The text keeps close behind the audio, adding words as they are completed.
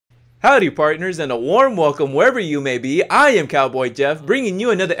Howdy partners, and a warm welcome wherever you may be. I am Cowboy Jeff, bringing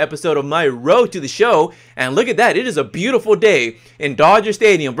you another episode of my road to the show. And look at that, it is a beautiful day in Dodger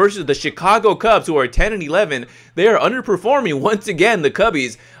Stadium versus the Chicago Cubs, who are 10-11. They are underperforming once again, the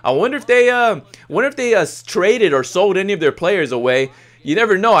Cubbies. I wonder if they traded or sold any of their players away. You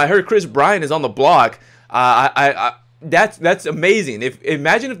never know. I heard Chris Bryant is on the block. That's amazing.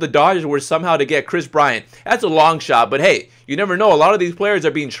 Imagine if the Dodgers were somehow to get Chris Bryant. That's a long shot, but hey, you never know. A lot of these players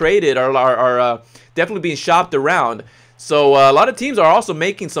are being traded or are definitely being shopped around. So a lot of teams are also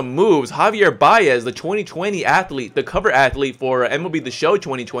making some moves. Javier Baez, the 2020 athlete, the cover athlete for MLB The Show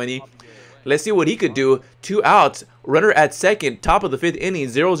 2020. Let's see what he could do. 2 outs, runner at second, top of the 5th inning,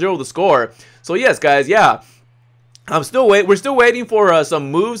 0-0 the score. So yes, guys, yeah. We're still waiting for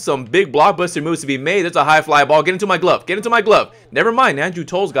some moves, some big blockbuster moves to be made. There's a high fly ball. Get into my glove. Get into my glove. Never mind. Andrew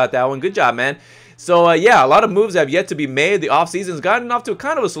Toll's got that one. Good job, man. So, yeah, a lot of moves have yet to be made. The offseason's gotten off to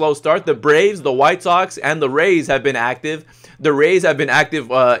kind of a slow start. The Braves, the White Sox, and the Rays have been active. The Rays have been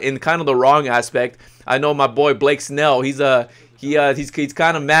active in kind of the wrong aspect. I know my boy Blake Snell. He's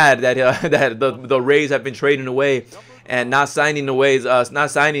kind of mad that that the Rays have been trading away and not signing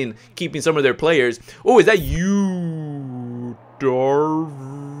keeping some of their players. Oh, is that you,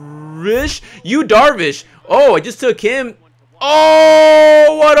 Darvish? You, Darvish. Oh, I just took him.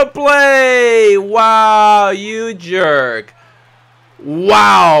 Oh, what a play. Wow, you jerk.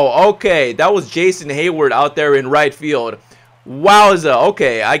 Wow, okay. That was Jason Hayward out there in right field. Wowza.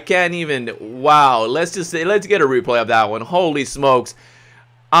 Okay, I can't even. Wow, let's get a replay of that one. Holy smokes.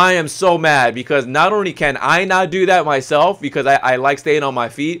 I am so mad because not only can I not do that myself because I like staying on my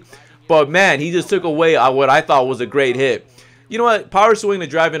feet, but man, he just took away what I thought was a great hit. You know what? Power swing to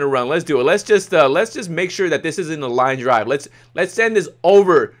drive in a run. Let's do it. Let's just make sure that this isn't a line drive. Let's send this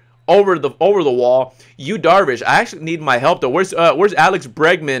over the wall. You, Darvish. I actually need my help though. Where's Alex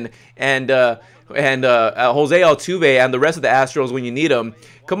Bregman and Jose Altuve and the rest of the Astros when you need them?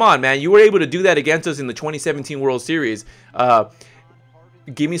 Come on, man. You were able to do that against us in the 2017 World Series.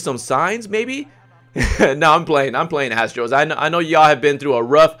 Give me some signs, maybe? No, I'm playing Astros. I know y'all have been through a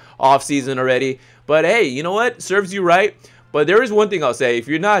rough offseason already, but hey, you know what? Serves you right. But there is one thing I'll say: if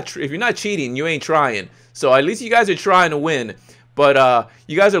you're not cheating, you ain't trying. So at least you guys are trying to win. But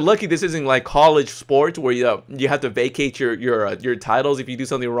you guys are lucky this isn't like college sports where you have to vacate your titles if you do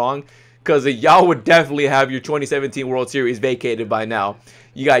something wrong, because y'all would definitely have your 2017 World Series vacated by now.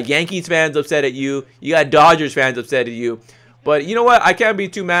 You got Yankees fans upset at you. You got Dodgers fans upset at you. But you know what? I can't be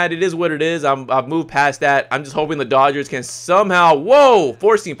too mad. It is what it is. I've moved past that. I'm just hoping the Dodgers can somehow... Whoa!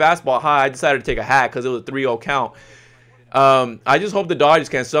 Forcing fastball high. I decided to take a hack because it was a 3-0 count. I just hope the Dodgers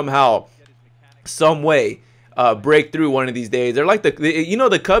can somehow, some way, break through one of these days. They're like the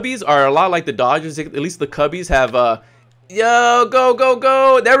Cubbies are a lot like the Dodgers. At least the Cubbies have... Yo,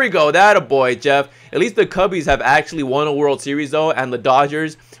 go. There we go. That a boy, Jeff. At least the Cubbies have actually won a World Series, though. And the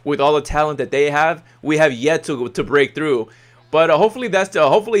Dodgers, with all the talent that they have, we have yet to break through. But hopefully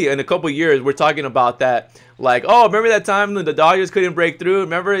hopefully in a couple years we're talking about that. Like, oh, remember that time when the Dodgers couldn't break through?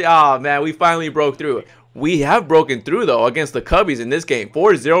 Remember? Oh, man, we finally broke through. We have broken through, though, against the Cubbies in this game.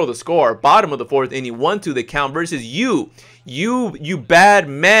 4-0 the score. Bottom of the 4th inning. 1-2 the count versus you bad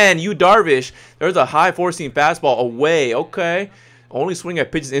man. You, Darvish. There's a high four-seam fastball away. Okay. Only swing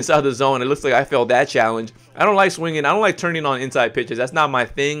at pitches inside the zone. It looks like I failed that challenge. I don't like swinging. I don't like turning on inside pitches. That's not my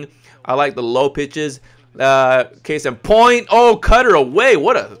thing. I like the low pitches. Case in point. Oh, cutter away.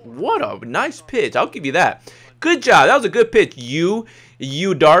 What a nice pitch. I'll give you that. Good job. That was a good pitch. You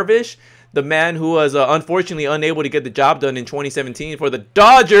Darvish, the man who was unfortunately unable to get the job done in 2017 for the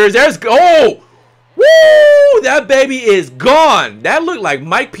Dodgers. Oh, woo! That baby is gone. That looked like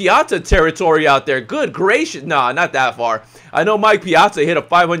Mike Piazza territory out there. Good gracious. Nah, not that far. I know Mike Piazza hit a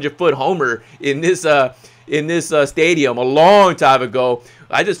 500-foot homer in this stadium a long time ago.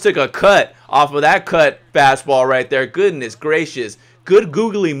 I just took a cut off of that cut fastball right there. Goodness gracious. Good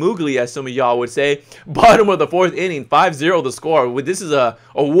googly moogly, as some of y'all would say. Bottom of the 4th inning, 5-0 the score. This is a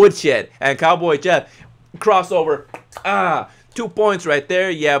woodshed. And Cowboy Jeff, crossover. 2 points right there.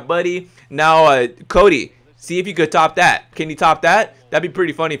 Yeah, buddy. Now, Cody, see if you could top that. Can you top that? That'd be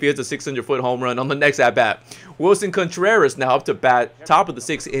pretty funny if he hits a 600-foot home run on the next at-bat. Wilson Contreras now up to bat, top of the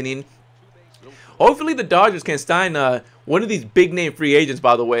 6th inning. Hopefully the Dodgers can sign one of these big-name free agents,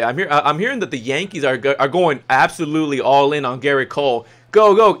 by the way. I'm hearing that the Yankees are going absolutely all in on Garrett Cole.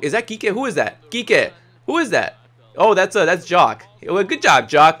 Go. Is that Kike? Who is that? Kike. Who is that? Oh, that's Jock. Good job,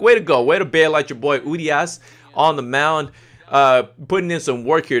 Jock. Way to go. Way to bail out your boy Urias on the mound. Putting in some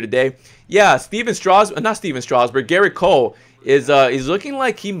work here today. Yeah, Garrett Cole. is looking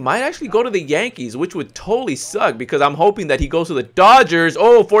like he might actually go to the Yankees, which would totally suck because I'm hoping that he goes to the Dodgers.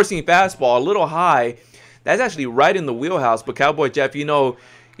 Oh, forcing fastball a little high. That's actually right in the wheelhouse. But Cowboy Jeff, you know,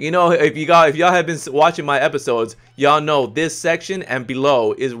 if y'all have been watching my episodes, y'all know this section and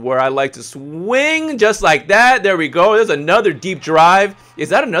below is where I like to swing just like that. There we go. There's another deep drive. Is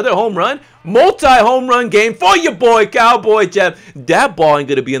that another home run? Multi-home run game for your boy Cowboy Jeff. That ball ain't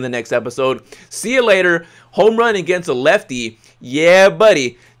gonna be in the next episode. See you later. Home run against a lefty. Yeah,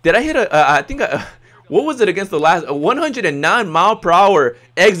 buddy. Did I hit what was it against the last 109-mile-per-hour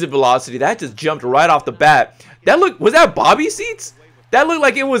exit velocity? That just jumped right off the bat. Was that Bobby seats? That looked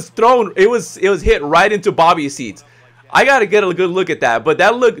like it was thrown. It was hit right into Bobby seats. I gotta get a good look at that, but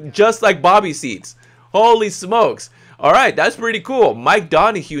that looked just like Bobby seats. Holy smokes! All right, that's pretty cool. Mike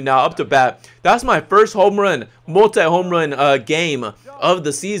Donahue now up to bat. That's my first home run, multi-home run game of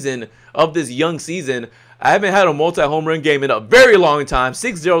the season, of this young season. I haven't had a multi-home run game in a very long time.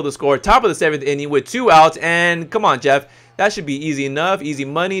 6-0 the score, top of the 7th inning with 2 outs. And come on, Jeff, that should be easy enough. Easy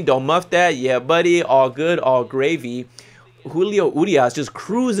money. Don't muff that. Yeah, buddy. All good. All gravy. Julio Urias just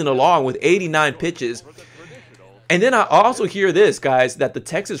cruising along with 89 pitches. And then I also hear this, guys, that the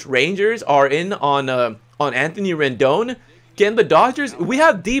Texas Rangers are in on Anthony Rendon. Can the Dodgers? We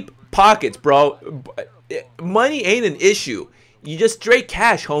have deep pockets, bro. Money ain't an issue. You just straight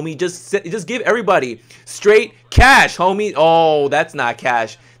cash, homie. Just give everybody straight cash, homie. Oh, that's not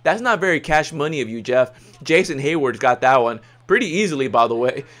cash. That's not very cash money of you, Jeff. Jason Hayward's got that one pretty easily, by the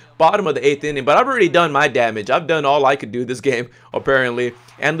way. Bottom of the 8th inning, but I've already done my damage. I've done all I could do this game, apparently.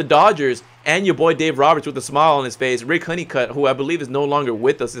 And the Dodgers and your boy Dave Roberts with a smile on his face. Rick Honeycutt, who I believe is no longer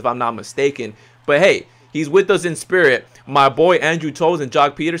with us, if I'm not mistaken. But hey, he's with us in spirit. My boy Andrew Toles and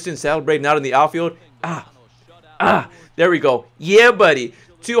Jock Peterson celebrating out in the outfield. There we go. Yeah, buddy.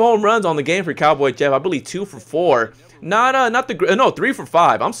 2 home runs on the game for Cowboy Jeff. I believe 2 for 4. No, 3 for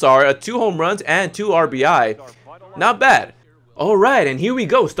 5. I'm sorry. 2 home runs and 2 RBI. Not bad. All right, and here we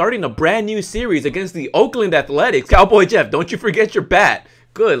go, starting a brand new series against the Oakland Athletics. Cowboy Jeff, don't you forget your bat.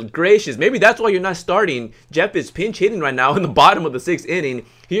 Good gracious, maybe that's why you're not starting. Jeff is pinch hitting right now in the bottom of the 6th inning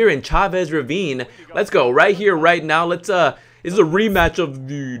here in Chavez Ravine. Let's go right here, right now. Let's this is a rematch of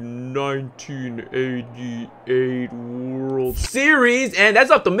the 1988 World Series, and that's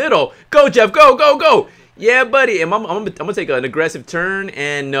up the middle. Go, Jeff, go, go, go. Yeah, buddy. I'm gonna take an aggressive turn,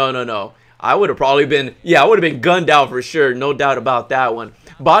 and no. I would have probably been, I would have been gunned out for sure. No doubt about that one.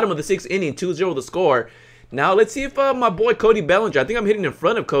 Bottom of the 6th inning, 2-0 the score. Now, let's see if my boy Cody Bellinger, I think I'm hitting in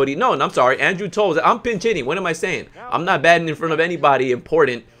front of Cody. No, I'm sorry, Andrew Toles. I'm pinch hitting. What am I saying? I'm not batting in front of anybody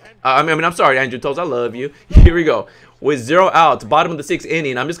important. I'm sorry, Andrew Toles. I love you. Here we go. With 0 outs, bottom of the 6th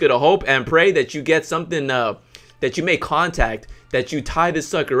inning. I'm just going to hope and pray that you get something, that you make contact, that you tie this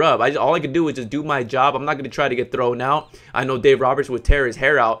sucker up. All I can do is just do my job. I'm not going to try to get thrown out. I know Dave Roberts would tear his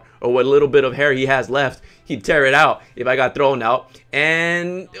hair out, or what little bit of hair he has left, he'd tear it out if I got thrown out.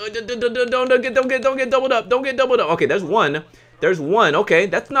 And don't get doubled up. Don't get doubled up. Okay, there's one. There's one. Okay,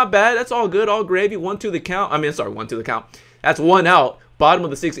 that's not bad. That's all good. All gravy. 1-2 the count. I mean, sorry, 1-2 the count. That's 1 out. Bottom of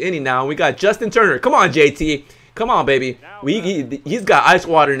the 6th inning now. We got Justin Turner. Come on, JT. Come on, baby. He's got ice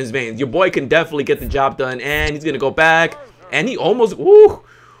water in his veins. Your boy can definitely get the job done. And he's going to go back. And he almost,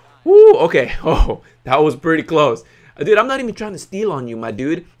 okay. Oh, that was pretty close. Dude, I'm not even trying to steal on you, my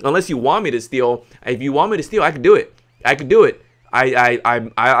dude. Unless you want me to steal. If you want me to steal, I can do it. I can do it.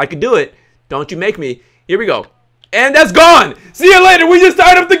 I can do it. Don't you make me. Here we go. And that's gone. See you later. We just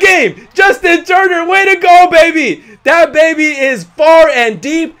tied up the game. Justin Turner, way to go, baby. That baby is far and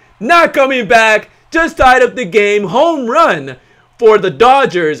deep. Not coming back. Just tied up the game. Home run for the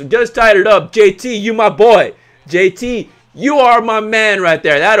Dodgers. Just tied it up. JT, you my boy. JT, you are my man right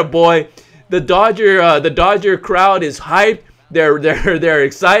there. That a boy. The Dodger crowd is hyped. They're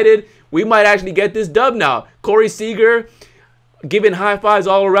excited. We might actually get this dub now. Corey Seager giving high fives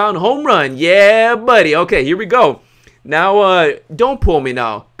all around. Home run. Yeah, buddy. Okay, here we go. Now, don't pull me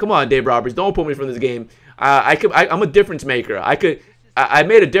now. Come on, Dave Roberts. Don't pull me from this game. I'm a difference maker. I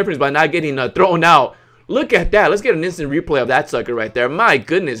made a difference by not getting thrown out. Look at that. Let's get an instant replay of that sucker right there. My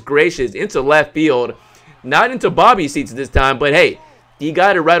goodness gracious. Into left field. Not into Bobby seats this time, but hey, he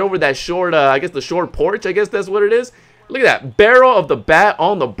got it right over that short, I guess the short porch. I guess that's what it is. Look at that. Barrel of the bat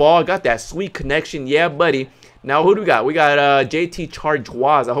on the ball. Got that sweet connection. Yeah, buddy. Now, who do we got? We got JT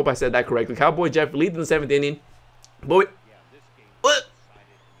Chargeois. I hope I said that correctly. Cowboy Jeff leads in the 7th inning. But what?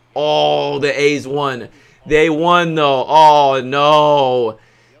 Oh, the A's won. They won, though. Oh, no.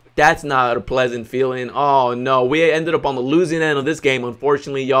 That's not a pleasant feeling. Oh, no. We ended up on the losing end of this game,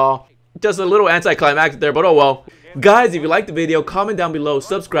 unfortunately, y'all. Just a little anticlimactic there, but oh well. Guys, if you liked the video, comment down below,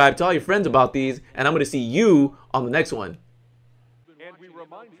 subscribe, tell all your friends about these, and I'm going to see you on the next one.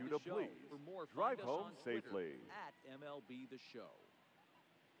 remind you to please drive home safely. At MLB The Show.